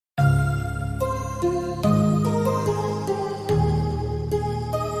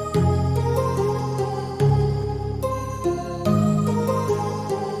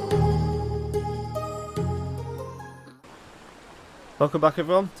Welcome back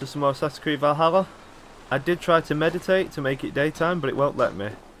everyone to some more Assassin's Creed Valhalla. I did try to meditate to make it daytime, but it won't let me.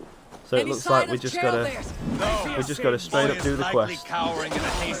 So it looks like we just gotta straight up do the quest. Cowering in a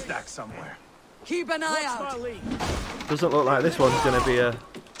haystack somewhere. Keep an eye out. Doesn't look like this one's gonna be a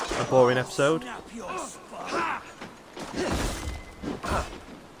boring episode. I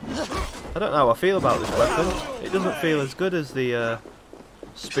don't know how I feel about this weapon. It doesn't feel as good as the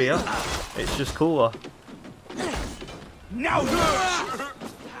spear. It's just cooler.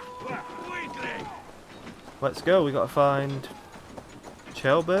 Let's go. We gotta find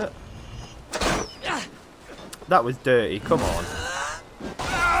Chelbert. That was dirty. Come on.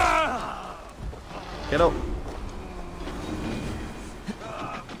 Get up.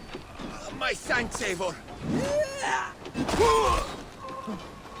 My thanks, Eivor.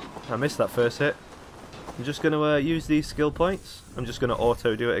 I missed that first hit. I'm just gonna use these skill points. I'm just gonna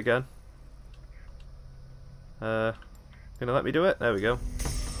auto do it again. Gonna let me do it? There we go.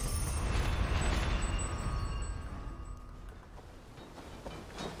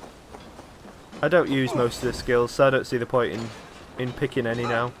 I don't use most of the skills, so I don't see the point in picking any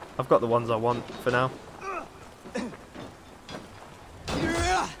now. I've got the ones I want for now.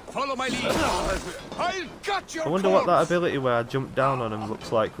 Follow my lead. I'll cut your I wonder what that ability where I jump down on him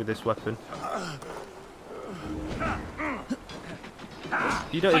looks like with this weapon.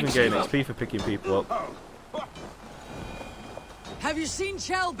 You don't even gain XP for picking people up. Have you seen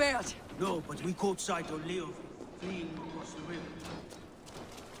Chelbert? No, but we caught sight of Leofrith fleeing across the river.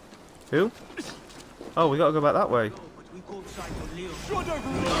 Who? Oh, we gotta go back that way. No, but we caught sight of Leofrith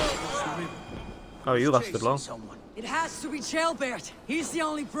fleeing across the river. Oh, you lasted long. It has to be Chelbert. He's the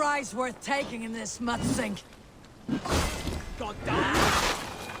only prize worth taking in this mud sink. God damn.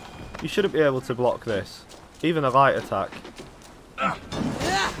 You shouldn't be able to block this. Even a light attack.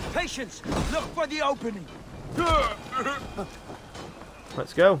 Patience! Look for the opening!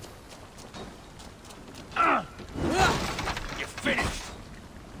 Let's go. You're finished.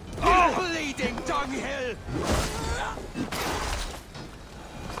 Oh, bleeding dunghill.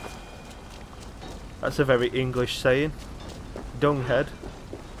 That's a very English saying. Dunghead.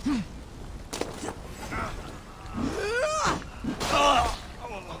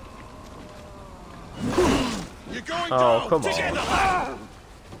 You're going Oh, down. come Together. on.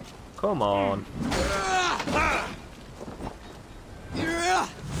 Come on.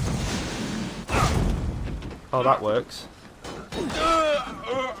 Oh, that works.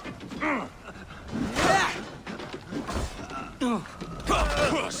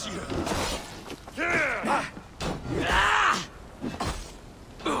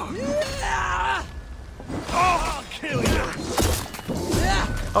 I'll kill you.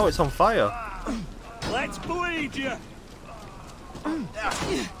 Oh, it's on fire. Let's bleed you.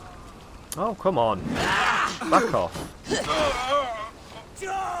 Oh, come on. Back off.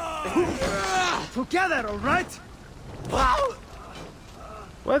 Together, alright?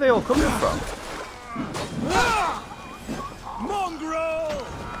 Where are they all coming from? Mongrel!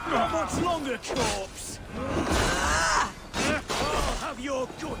 Not much longer, corpse. I'll have your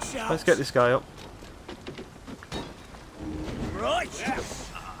guts out. Let's get this guy up. Right.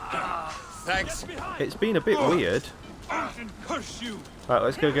 Thanks. It's been a bit weird. Curse you. Right,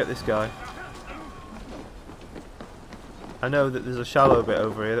 let's go get this guy. I know that there's a shallow bit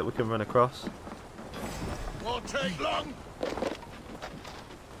over here that we can run across. Won't take long.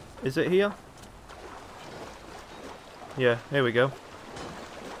 Is it here? Yeah, here we go.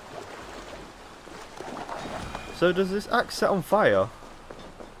 So does this axe set on fire?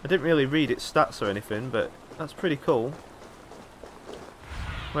 I didn't really read its stats or anything, but that's pretty cool.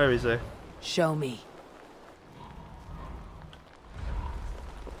 Where is he? Show me.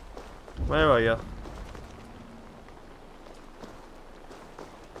 Where are you?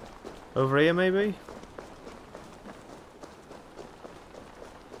 Over here, maybe?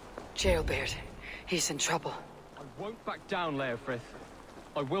 Chelbert. He's in trouble. I won't back down, Leofrith.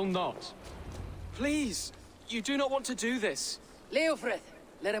 I will not. Please, you do not want to do this. Leofrith,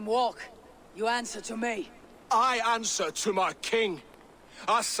 let him walk. You answer to me. I answer to my king.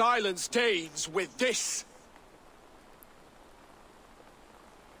 I silence Danes with this.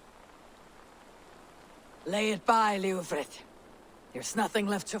 Lay it by, Leofrith. There's nothing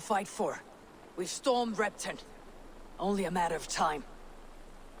left to fight for. We've stormed Repton. Only a matter of time.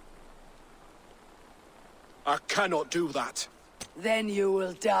 I cannot do that. Then you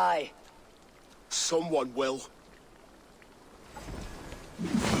will die. Someone will.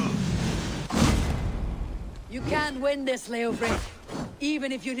 You can't win this, Leofrith.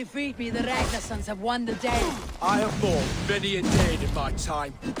 Even if you defeat me, the Ragnarsons have won the day. I have fought many a day in my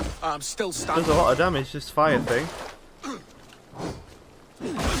time. I'm still standing. Does a lot of damage, this fire thing.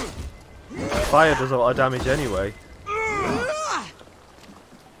 Fire does a lot of damage anyway.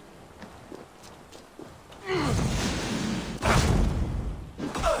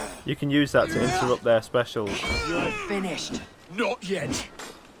 You can use that to interrupt their specials. You're finished. Not yet.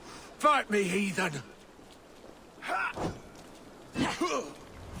 Fight me, heathen.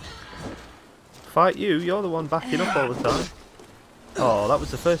 Fight you? You're the one backing up all the time. Oh, that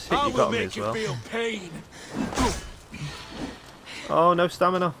was the first hit you got on me as well. Feel pain. Oh, no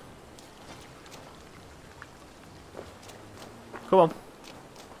stamina. Come on.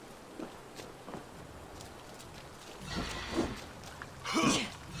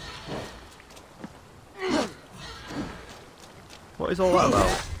 What is all that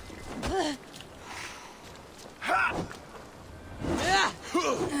about?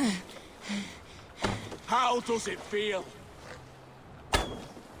 How does it feel?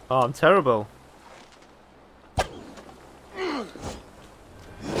 Oh, I'm terrible.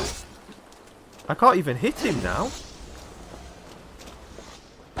 I can't even hit him now.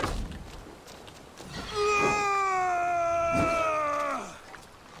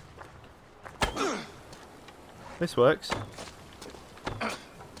 This works.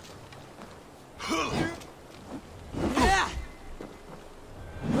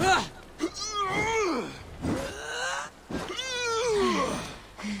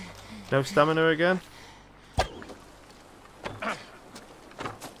 No stamina again?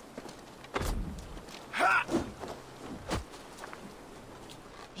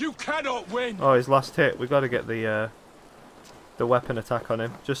 You cannot win. Oh, his last hit. We've got to get the weapon attack on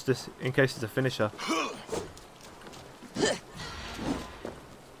him, just in case it's a finisher.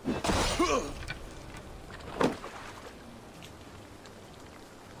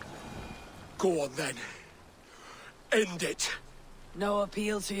 Go on then. End it. No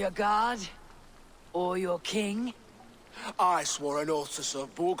appeal to your god? Or your king? I swore an oath to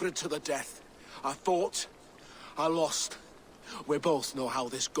serve Borgred to the death. I fought. I lost. We both know how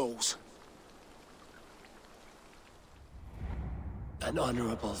this goes. An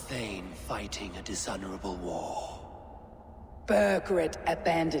honorable Thane fighting a dishonorable war. Borgred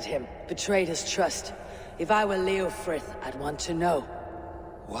abandoned him, betrayed his trust. If I were Leofrith, I'd want to know.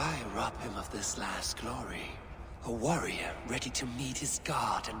 Why rob him of this last glory? A warrior ready to meet his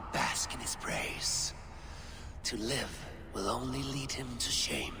god and bask in his praise. To live will only lead him to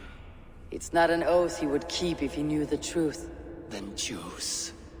shame. It's not an oath he would keep if he knew the truth. Then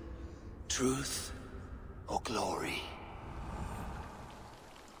choose. Truth or glory.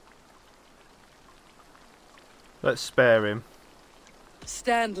 Let's spare him.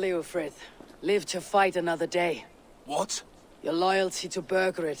 Stand, Leofrith. Live to fight another day. What? Your loyalty to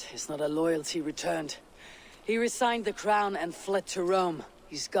Borgred is not a loyalty returned. He resigned the crown and fled to Rome.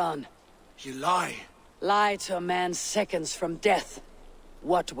 He's gone. You lie. Lie to a man seconds from death.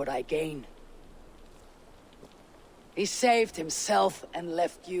 What would I gain? He saved himself and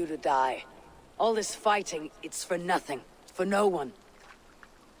left you to die. All this fighting, it's for nothing. For no one.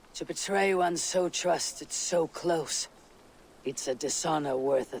 To betray one so trusted, so close. It's a dishonor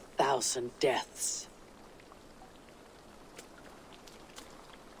worth 1,000 deaths.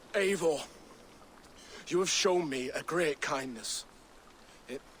 Eivor, you have shown me a great kindness.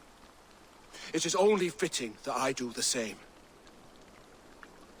 It is only fitting that I do the same.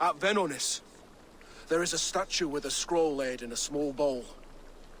 At Venonis, there is a statue with a scroll laid in a small bowl.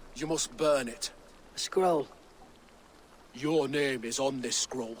 You must burn it. A scroll. Your name is on this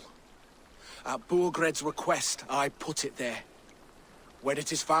scroll. At Borgred's request, I put it there. When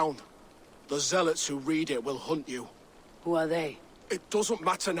it is found, the zealots who read it will hunt you. Who are they? It doesn't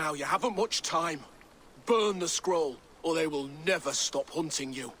matter now, you haven't much time. Burn the scroll, or they will never stop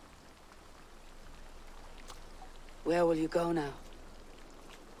hunting you. Where will you go now?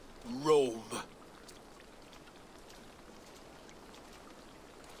 Rome.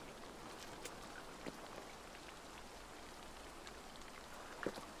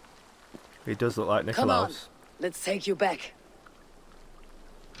 He does look like Nikolaos. Come on, let's take you back.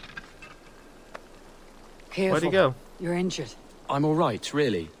 Careful. Where'd he go? You're injured. I'm all right,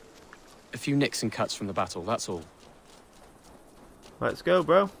 really. A few nicks and cuts from the battle, that's all. Let's go,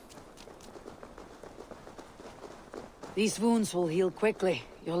 bro. These wounds will heal quickly.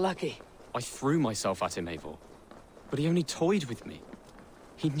 You're lucky. I threw myself at him, Eivor. But he only toyed with me.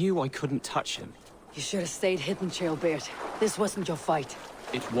 He knew I couldn't touch him. You should have stayed hidden, Chilbert. This wasn't your fight.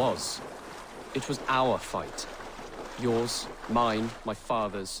 It was. It was our fight. Yours, mine, my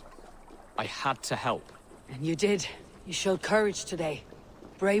father's. I had to help. And you did. You showed courage today.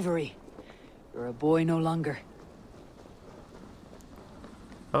 Bravery. You're a boy no longer.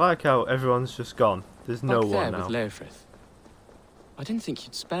 I like how everyone's just gone. There's no Back there one now. with Leofrith. I didn't think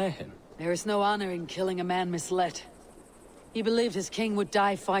you'd spare him. There is no honor in killing a man misled. He believed his king would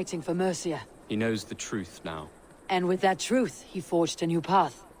die fighting for Mercia. He knows the truth now. And with that truth, he forged a new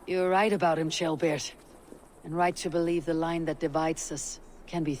path. You're right about him, Shelbeard. And right to believe the line that divides us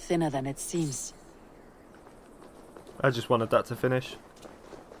can be thinner than it seems. I just wanted that to finish.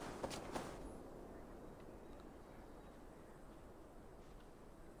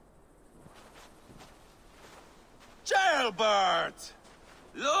 Jailbird!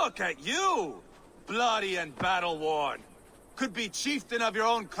 Look at you! Bloody and battle-worn. Could be chieftain of your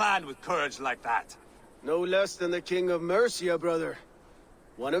own clan with courage like that. No less than the King of Mercia, brother.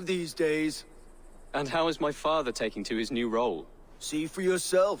 One of these days. And how is my father taking to his new role? See for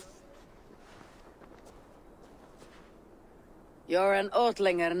yourself. You're an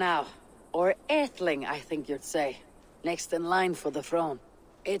Oatlinger now. Or Aethling, I think you'd say. Next in line for the throne.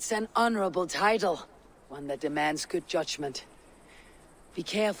 It's an honorable title. One that demands good judgment. Be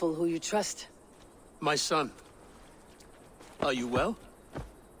careful who you trust. My son. Are you well?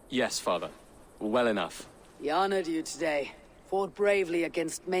 Yes, father. Well enough. He honored you today. Fought bravely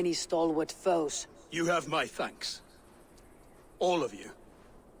against many stalwart foes. You have my thanks. All of you.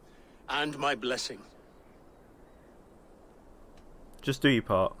 And my blessing. Just do your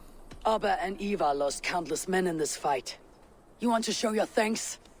part. Abba and Eivor lost countless men in this fight. You want to show your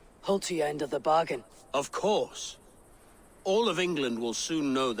thanks? Hold to your end of the bargain. Of course. All of England will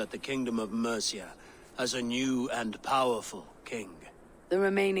soon know that the Kingdom of Mercia has a new and powerful king. The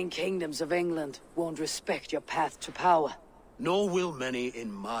remaining kingdoms of England won't respect your path to power. Nor will many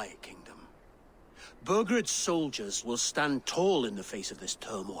in my kingdom. Burgred's soldiers will stand tall in the face of this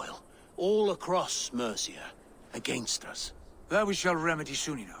turmoil, all across Mercia, against us. That we shall remedy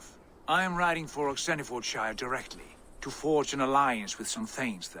soon enough. I am riding for Oxenfordshire directly, to forge an alliance with some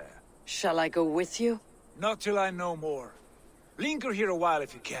thanes there. Shall I go with you? Not till I know more. Linger here a while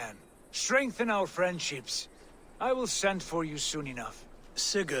if you can. Strengthen our friendships. I will send for you soon enough.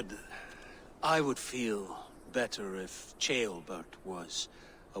 Sigurd, I would feel better if Ceolbert was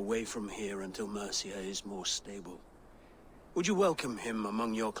away from here until Mercia is more stable. Would you welcome him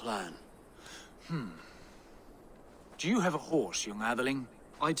among your clan? Do you have a horse, young Atheling?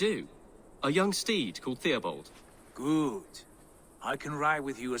 I do. A young steed called Theobald. Good. I can ride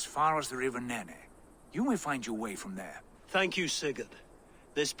with you as far as the River Nene. You may find your way from there. Thank you, Sigurd.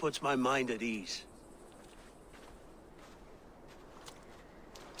 This puts my mind at ease.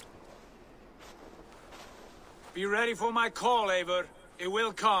 Be ready for my call, Eivor. It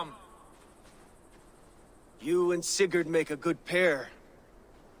will come. You and Sigurd make a good pair.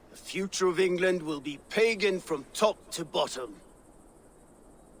 The future of England will be pagan from top to bottom.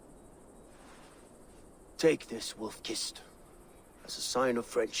 Take this, Wolf-Kissed, as a sign of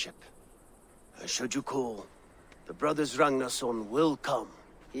friendship. And should you call, the brothers Ragnarsson will come.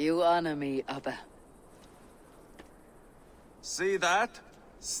 You honor me, Abba. See that?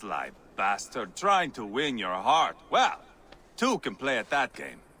 Sly bastard trying to win your heart. Well, two can play at that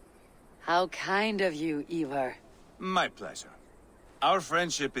game. How kind of you, Eivor. My pleasure. Our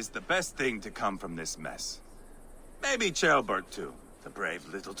friendship is the best thing to come from this mess. Maybe Ceolbert too, the brave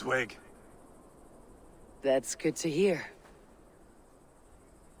little twig. That's good to hear.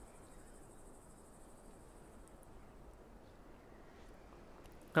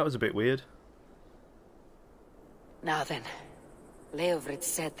 That was a bit weird. Now then, Leofrith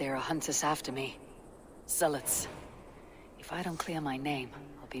said there are hunters after me. Zealots. If I don't clear my name,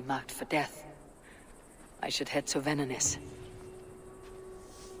 I'll be marked for death. I should head to Venenis.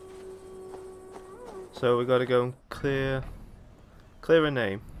 So we gotta go and clear a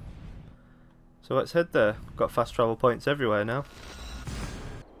name. So let's head there. Got fast travel points everywhere now.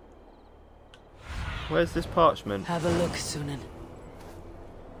 Where's this parchment? Have a look, Sunan.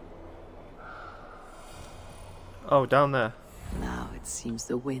 Oh, down there. Now it seems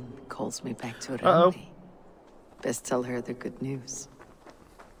the wind calls me back to Uh-oh. Randi. Best tell her the good news.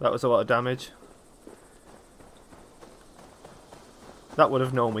 That was a lot of damage. That would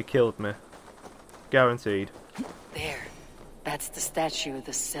have normally killed me. Guaranteed. There. That's the statue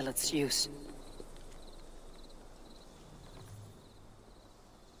the zealots use.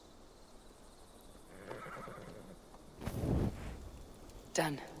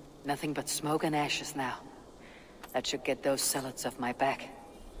 Done. Nothing but smoke and ashes now. That should get those zealots off my back.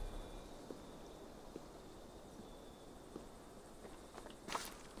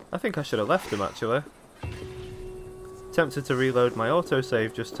 I think I should have left him actually. Tempted to reload my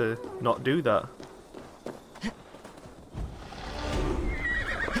autosave just to not do that.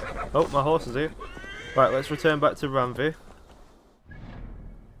 Oh, my horse is here. Right, let's return back to Randvi.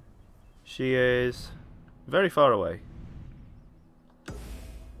 She is very far away.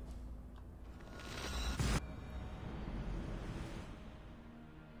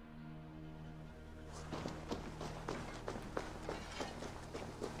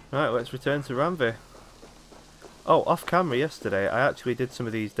 Right, let's return to Ranvi. Oh, off camera yesterday, I actually did some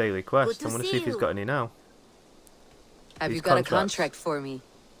of these daily quests. I want to see if he's got any now. Have you got a contract for me?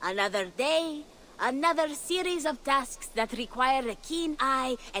 Another day, another series of tasks that require a keen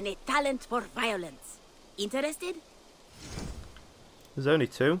eye and a talent for violence. Interested? There's only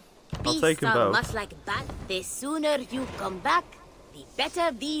 2. I'll take them both. Much like that, the sooner you come back, the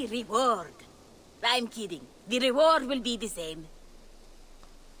better the reward. I'm kidding. The reward will be the same.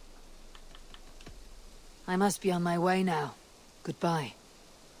 I must be on my way now. Goodbye.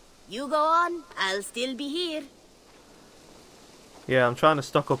 You go on, I'll still be here. Yeah, I'm trying to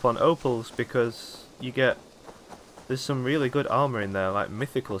stock up on opals because there's some really good armor in there, like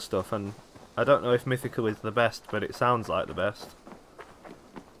mythical stuff, and I don't know if mythical is the best, but it sounds like the best.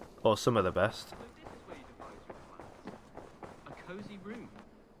 Or some of the best. A cozy room.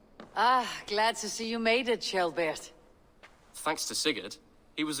 Ah, glad to see you made it, Ceolbert. Thanks to Sigurd.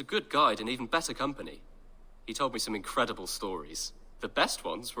 He was a good guide and even better company. He told me some incredible stories. The best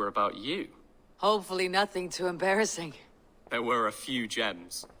ones were about you. Hopefully nothing too embarrassing. There were a few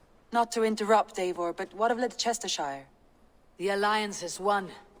gems. Not to interrupt, Eivor, but what of Leicestershire? The Alliance is won.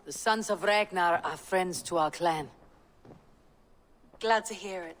 The Sons of Ragnar are friends to our clan. Glad to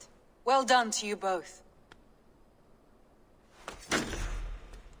hear it. Well done to you both.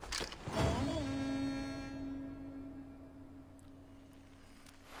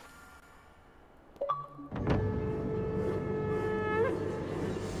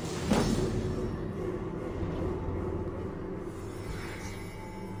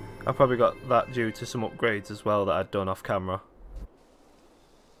 I probably got that due to some upgrades as well that I'd done off camera.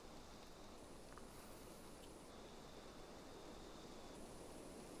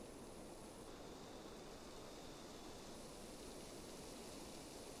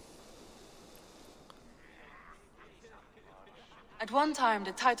 At one time,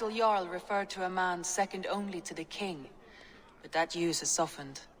 the title Jarl referred to a man second only to the king, but that use has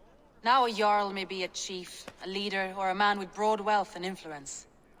softened. Now a Jarl may be a chief, a leader, or a man with broad wealth and influence.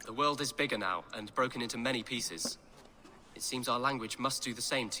 The world is bigger now, and broken into many pieces. It seems our language must do the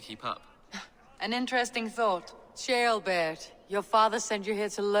same to keep up. An interesting thought. Ceolbert, your father sent you here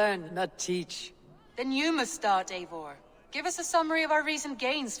to learn, not teach. Then you must start, Eivor. Give us a summary of our recent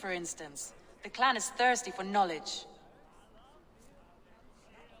gains, for instance. The clan is thirsty for knowledge.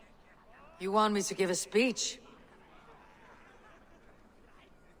 You want me to give a speech?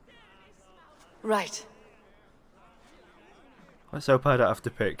 Right. Let's hope I don't have to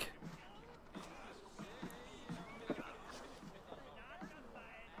pick.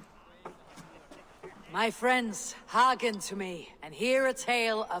 My friends, hearken to me, and hear a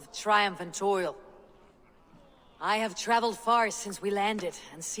tale of triumph and toil. I have traveled far since we landed,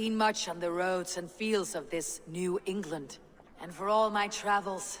 and seen much on the roads and fields of this New England. And for all my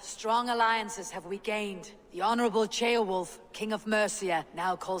travels, strong alliances have we gained. The Honorable Ceolwulf, King of Mercia,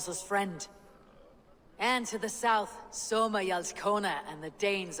 now calls us friend. And to the south, Soma Jarlskona and the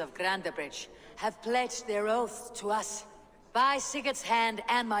Danes of Grandabridge have pledged their oaths to us. By Sigurd's hand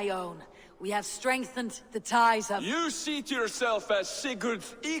and my own, we have strengthened the ties of— You seat yourself as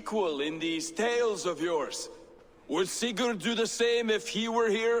Sigurd's equal in these tales of yours. Would Sigurd do the same if he were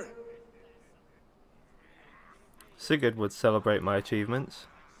here? Sigurd would celebrate my achievements.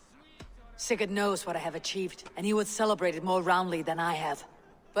 Sigurd knows what I have achieved, and he would celebrate it more roundly than I have.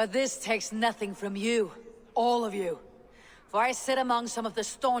 But this takes nothing from you, all of you. For I sit among some of the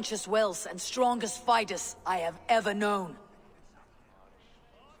staunchest wills and strongest fighters I have ever known.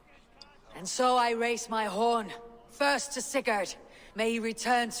 And so I raise my horn, first to Sigurd. May he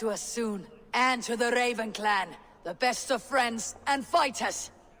return to us soon. And to the Raven clan, the best of friends and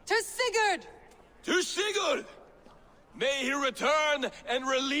fighters. To Sigurd! To Sigurd! May he return and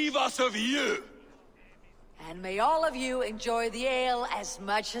relieve us of you! And may all of you enjoy the ale as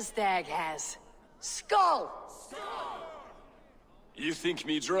much as Dag has. Skull! You think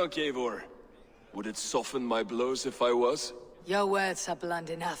me drunk, Eivor? Would it soften my blows if I was? Your words are blunt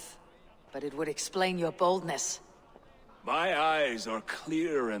enough, but it would explain your boldness. My eyes are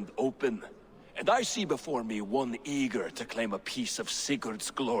clear and open, and I see before me one eager to claim a piece of Sigurd's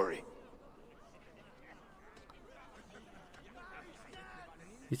glory.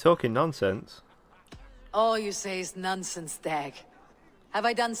 You're talking nonsense. All you say is nonsense, Dag. Have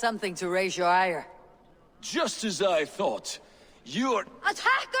I done something to raise your ire? Just as I thought. You're—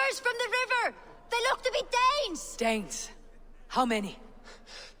 Attackers from the river! They look to be Danes! Danes? How many?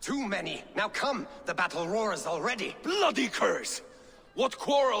 Too many. Now come, the battle roars already. Bloody curse! What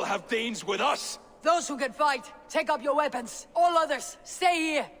quarrel have Danes with us? Those who can fight, take up your weapons. All others, stay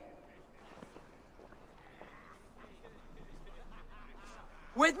here.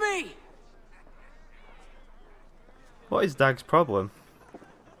 With me! What is Dag's problem?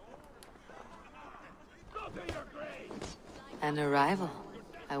 An arrival.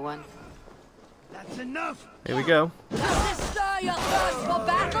 I won. That's enough! Here we go. Does this stir your thirst for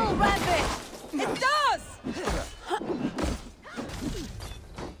battle, Rampage? It does!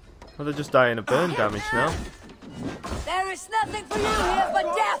 Well, they're just dying of burn damage now. There is nothing for you here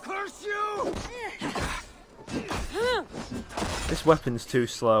but death! Curse you! This weapon's too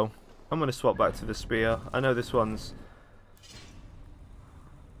slow. I'm going to swap back to the spear. I know this one's...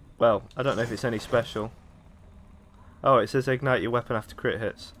 Well, I don't know if it's any special. Oh, it says ignite your weapon after crit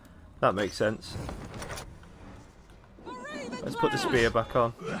hits. That makes sense. Let's put the spear back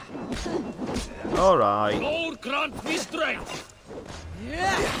on. Alright. Lord grant me strength!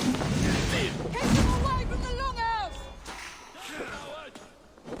 Yeah! Keep him away from the longhouse!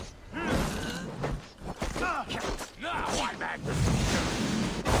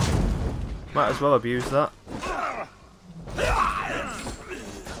 Might as well abuse that.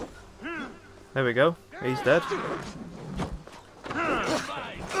 There we go. He's dead.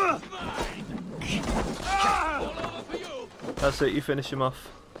 That's it, you finish him off.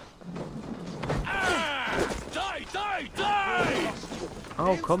 Die, die, die!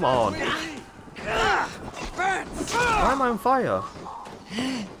 Oh, come on. Why am I on fire?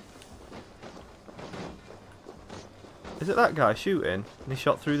 Is it that guy shooting? And he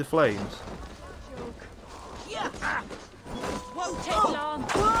shot through the flames? Won't take long.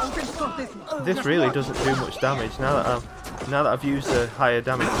 This really doesn't do much damage now that I've used a higher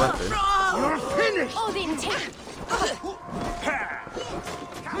damage weapon. You're finished! Odin, take.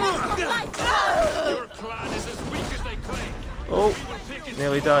 Your clan is as weak as they claim. Oh,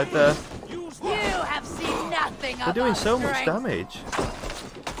 nearly died there. You have seen nothing They're doing so much damage.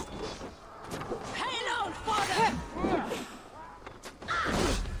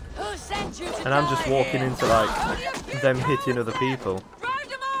 Who sent you to And I'm just die walking here? into like them hitting other people. Drive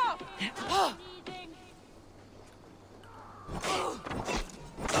them off!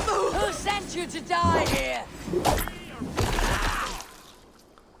 Who sent you to die here?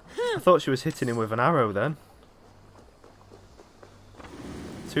 I thought she was hitting him with an arrow then.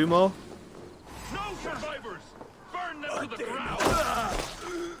 2 more? No survivors! Burn them to the ground!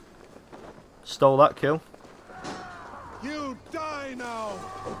 Stole that kill. You die now!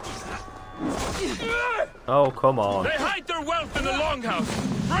 Oh, come on. They hide their wealth in the longhouse!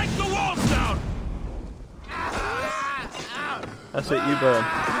 Break the walls down! That's it, you burn.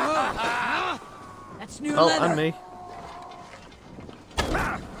 That's new Oh, leather. and me.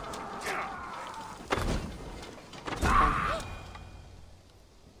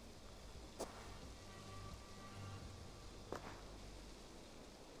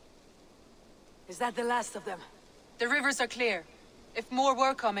 Is that the last of them? The rivers are clear. If more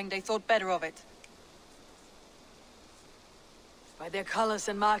were coming, they thought better of it. By their colors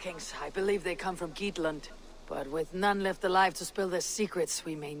and markings, I believe they come from Geatland. But with none left alive to spill their secrets,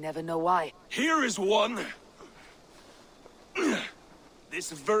 we may never know why. Here is one.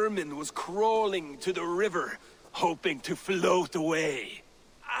 This vermin was crawling to the river, hoping to float away.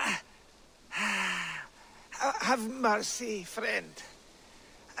 Have mercy, friend.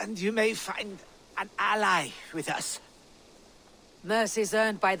 And you may find an ally with us. Mercy's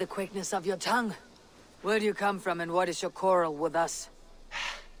earned by the quickness of your tongue. Where do you come from and what is your quarrel with us?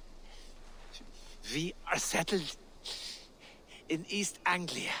 We are settled in East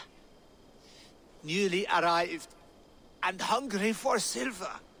Anglia. Newly arrived and hungry for silver.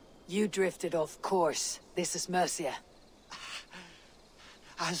 You drifted off course. This is Mercia.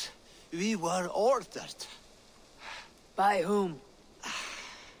 As we were ordered. By whom?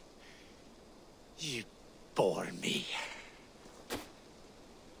 You bore me.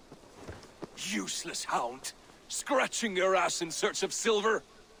 Useless hound! Scratching your ass in search of silver!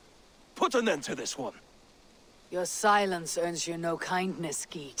 Put an end to this one! Your silence earns you no kindness,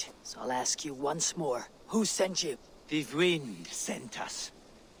 Geet. So I'll ask you once more. Who sent you? The wind sent us.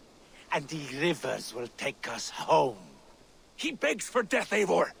 And the rivers will take us home. He begs for death,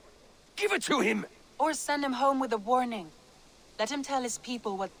 Eivor! Give it to him! Or send him home with a warning. Let him tell his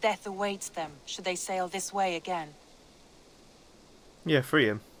people what death awaits them, should they sail this way again. Yeah, free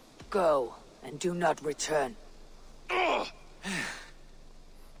him. Go, and do not return.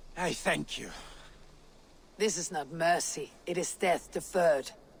 I thank you. This is not mercy, it is death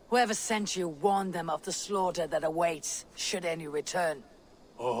deferred. Whoever sent you warned them of the slaughter that awaits, should any return.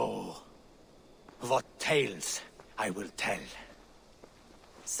 Oh, what tales I will tell.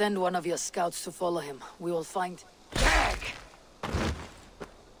 Send one of your scouts to follow him. We will find...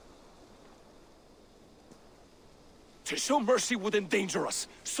 To show mercy would endanger us,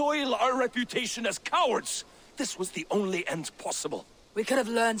 soil our reputation as cowards. This was the only end possible. We could have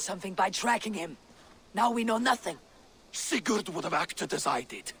learned something by tracking him. Now we know nothing. Sigurd would have acted as I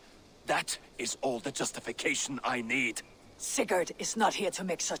did. That is all the justification I need. Sigurd is not here to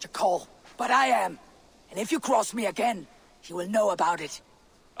make such a call, but I am. And if you cross me again, he will know about it.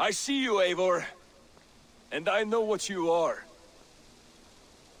 I see you, Eivor. And I know what you are.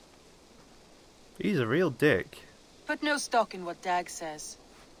 He's a real dick. Put no stock in what Dag says.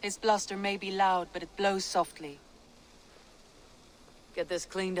 His bluster may be loud, but it blows softly. Get this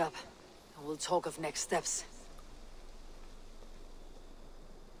cleaned up, and we'll talk of next steps.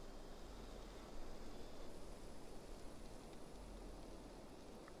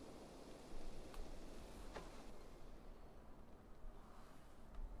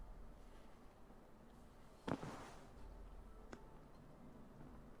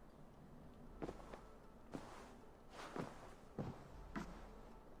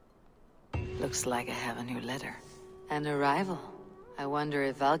 Looks like I have a new letter. An arrival. I wonder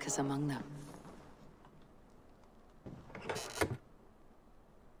if Valka's among them.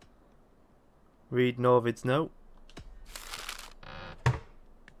 Read Norvid's note.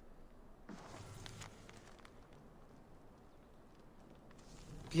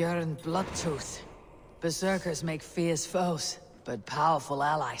 Björn Bloodtooth. Berserkers make fierce foes, but powerful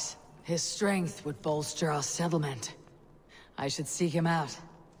allies. His strength would bolster our settlement. I should seek him out.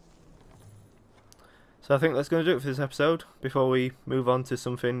 So I think that's going to do it for this episode before we move on to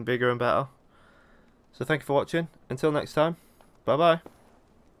something bigger and better. So thank you for watching. Until next time, bye bye.